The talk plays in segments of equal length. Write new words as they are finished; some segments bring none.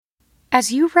As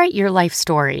you write your life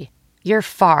story, you're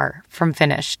far from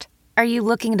finished. Are you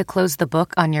looking to close the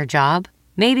book on your job?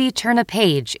 Maybe turn a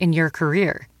page in your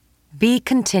career? Be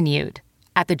continued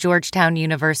at the Georgetown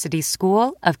University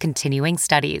School of Continuing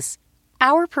Studies.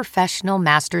 Our professional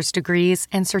master's degrees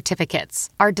and certificates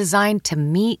are designed to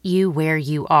meet you where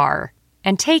you are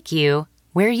and take you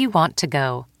where you want to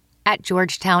go. At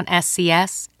Georgetown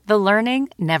SCS, the learning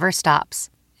never stops,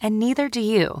 and neither do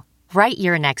you. Write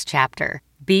your next chapter.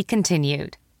 Be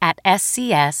continued at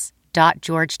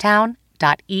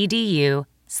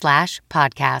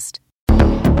scs.georgetown.edu/podcast.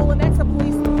 Well, Lenexa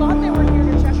police thought they were here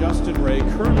to check. Justin Ray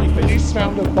currently faces...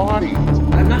 found a body.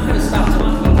 I'm not going to stop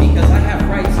talking because I have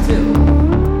rights too.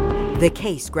 The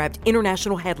case grabbed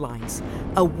international headlines.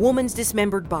 A woman's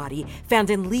dismembered body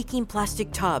found in leaking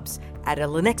plastic tubs at a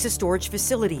Lenexa storage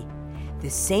facility.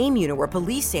 The same unit where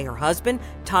police say her husband,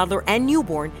 toddler, and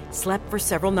newborn slept for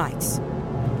several nights.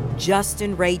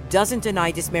 Justin Ray doesn't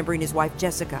deny dismembering his wife,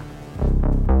 Jessica.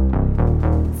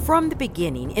 From the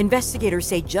beginning, investigators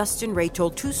say Justin Ray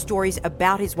told two stories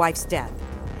about his wife's death.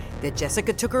 That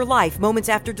Jessica took her life moments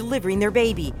after delivering their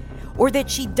baby, or that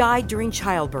she died during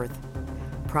childbirth.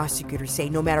 Prosecutors say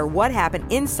no matter what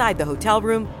happened inside the hotel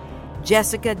room,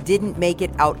 Jessica didn't make it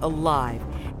out alive,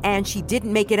 and she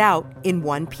didn't make it out in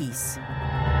one piece.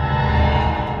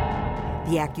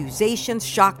 The accusations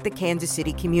shocked the Kansas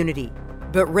City community,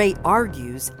 but Ray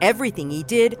argues everything he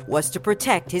did was to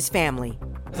protect his family.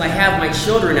 I have my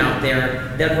children out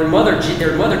there that their mother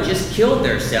just killed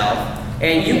herself,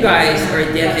 and you guys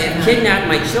have kidnapped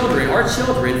my children, our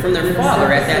children, from their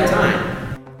father at that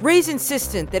time. Ray's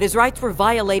insistent that his rights were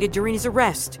violated during his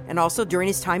arrest and also during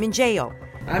his time in jail.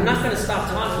 I'm not going to stop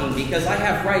talking because I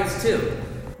have rights too.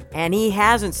 And he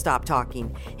hasn't stopped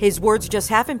talking. His words just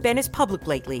haven't been as public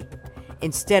lately.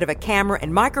 Instead of a camera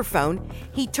and microphone,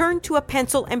 he turned to a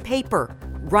pencil and paper,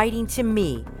 writing to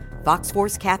me, Fox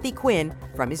 4's Kathy Quinn,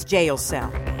 from his jail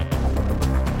cell.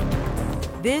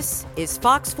 This is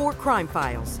Fox 4 Crime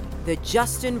Files, the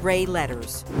Justin Ray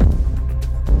letters.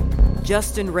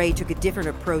 Justin Ray took a different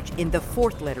approach in the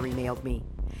fourth letter he mailed me.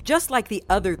 Just like the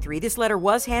other three, this letter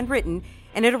was handwritten,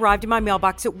 and it arrived in my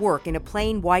mailbox at work in a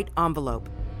plain white envelope.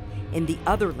 In the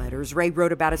other letters, Ray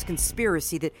wrote about his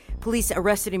conspiracy that police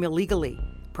arrested him illegally.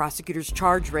 Prosecutors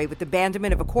charged Ray with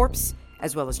abandonment of a corpse,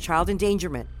 as well as child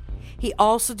endangerment. He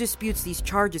also disputes these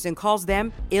charges and calls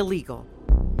them illegal.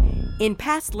 In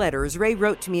past letters, Ray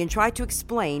wrote to me and tried to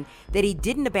explain that he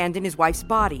didn't abandon his wife's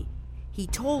body. He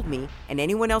told me, and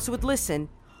anyone else who would listen,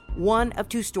 one of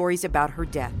two stories about her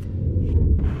death.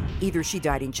 Either she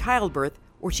died in childbirth,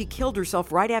 or she killed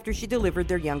herself right after she delivered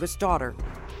their youngest daughter.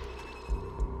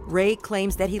 Ray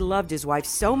claims that he loved his wife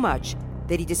so much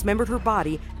that he dismembered her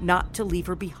body not to leave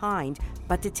her behind,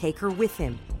 but to take her with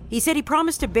him. He said he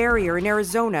promised to bury her in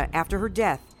Arizona after her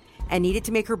death and needed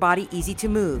to make her body easy to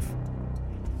move.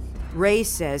 Ray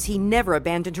says he never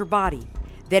abandoned her body,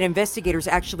 that investigators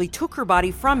actually took her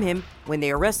body from him when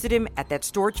they arrested him at that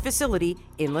storage facility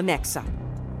in Lenexa.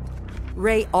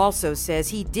 Ray also says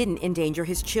he didn't endanger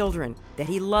his children, that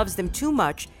he loves them too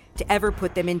much to ever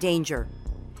put them in danger.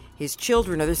 His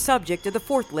children are the subject of the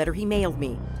fourth letter he mailed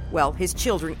me. Well, his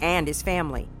children and his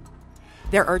family.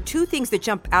 There are two things that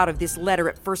jump out of this letter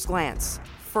at first glance.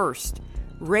 First,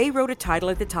 Ray wrote a title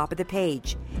at the top of the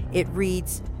page. It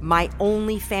reads, "My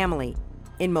Only Family,"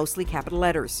 in mostly capital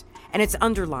letters, and it's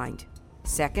underlined.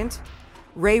 Second,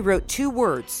 Ray wrote two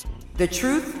words, "The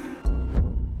Truth,"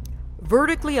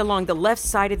 vertically along the left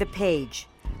side of the page.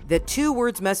 The two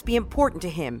words must be important to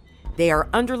him. They are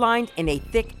underlined in a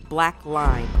thick black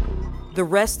line. The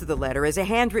rest of the letter is a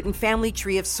handwritten family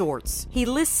tree of sorts. He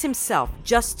lists himself,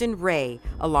 Justin Ray,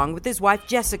 along with his wife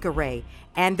Jessica Ray,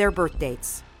 and their birth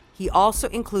dates. He also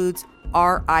includes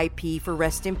R.I.P. for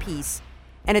rest in peace,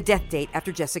 and a death date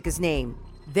after Jessica's name.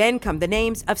 Then come the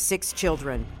names of 6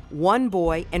 children, 1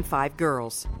 boy and 5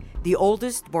 girls. The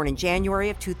oldest born in January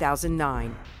of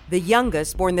 2009. The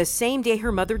youngest born the same day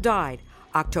her mother died,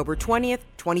 October 20th,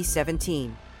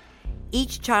 2017.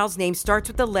 Each child's name starts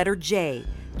with the letter J,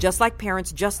 just like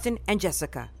parents Justin and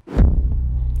Jessica.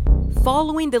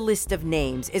 Following the list of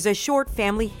names is a short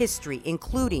family history,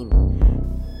 including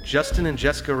Justin and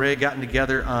Jessica Ray gotten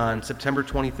together on September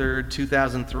 23rd,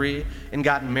 2003, and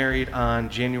gotten married on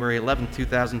January 11th,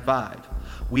 2005.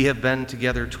 We have been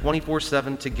together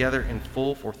 24/7 together in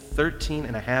full for 13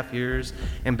 and a half years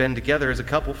and been together as a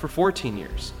couple for 14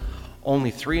 years.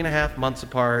 Only 3.5 months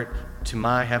apart to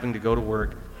my having to go to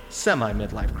work,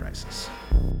 semi-midlife crisis.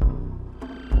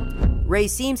 Ray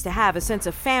seems to have a sense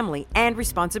of family and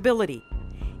responsibility.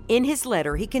 In his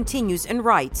letter, he continues and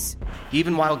writes,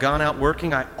 Even while gone out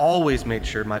working, I always made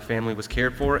sure my family was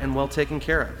cared for and well taken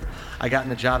care of. I got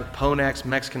a job at Ponak's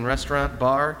Mexican restaurant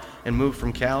bar and moved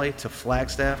from Cali to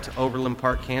Flagstaff to Overland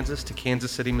Park, Kansas to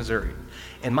Kansas City, Missouri.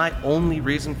 And my only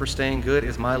reason for staying good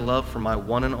is my love for my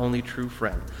one and only true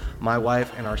friend, my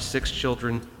wife and our 6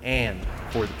 children, and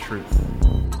for the truth.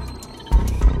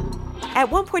 At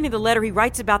one point in the letter, he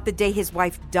writes about the day his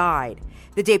wife died,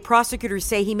 the day prosecutors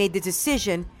say he made the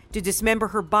decision to dismember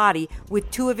her body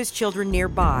with 2 of his children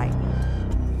nearby.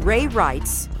 Ray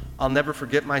writes, I'll never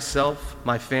forget myself,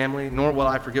 my family, nor will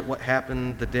I forget what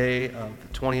happened the day of the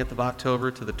 20th of October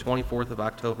to the 24th of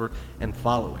October and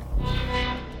following.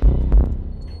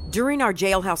 During our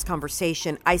jailhouse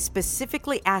conversation, I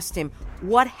specifically asked him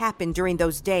what happened during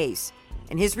those days,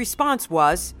 and his response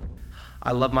was,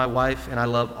 I love my wife and I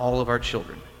love all of our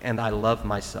children, and I love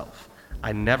myself.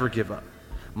 I never give up.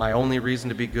 My only reason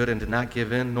to be good and to not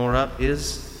give in nor up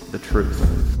is the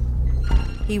truth.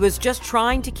 He was just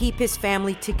trying to keep his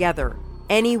family together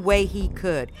any way he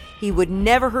could. He would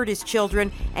never hurt his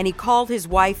children, and he called his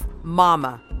wife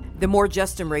Mama. The more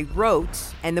Justin Ray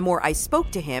wrote, and the more I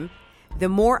spoke to him, the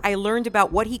more I learned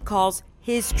about what he calls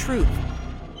his truth.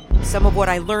 Some of what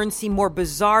I learned seemed more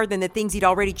bizarre than the things he'd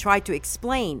already tried to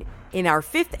explain. In our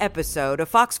 5th episode of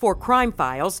Fox 4 Crime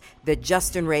Files, The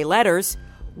Justin Ray Letters,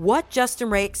 what Justin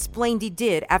Ray explained he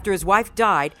did after his wife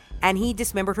died and he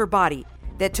dismembered her body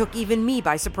that took even me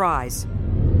by surprise.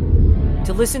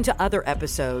 To listen to other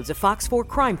episodes of Fox 4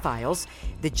 Crime Files,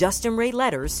 The Justin Ray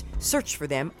Letters, search for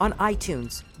them on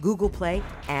iTunes, Google Play,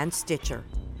 and Stitcher,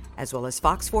 as well as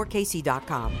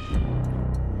fox4kc.com.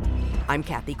 I'm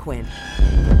Kathy Quinn.